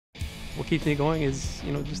What keeps me going is,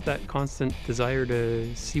 just that constant desire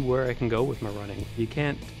to see where I can go with my running. You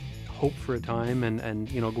can't hope for a time and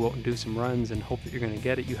go out and do some runs and hope that you're going to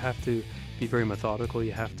get it. You have to be very methodical.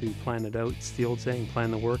 You have to plan it out. It's the old saying,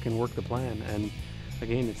 plan the work and work the plan. And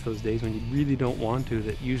again, it's those days when you really don't want to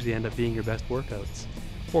that usually end up being your best workouts.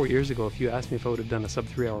 4 years ago, if you asked me if I would have done a sub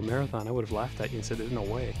 3 hour marathon, I would have laughed at you and said, there's no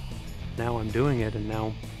way. Now I'm doing it, and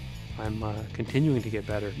now I'm continuing to get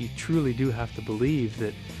better. You truly do have to believe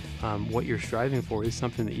that what you're striving for is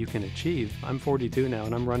something that you can achieve. I'm 42 now,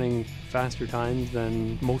 and I'm running faster times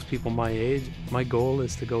than most people my age. My goal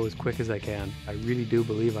is to go as quick as I can. I really do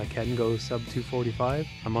believe I can go sub 2:45.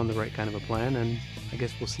 I'm on the right kind of a plan, and I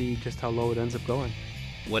guess we'll see just how low it ends up going.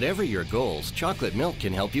 Whatever your goals, chocolate milk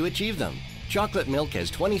can help you achieve them. Chocolate milk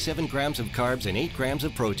has 27 grams of carbs and 8 grams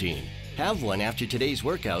of protein. Have one after today's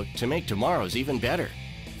workout to make tomorrow's even better.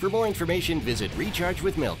 For more information, visit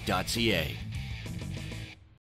rechargewithmilk.ca.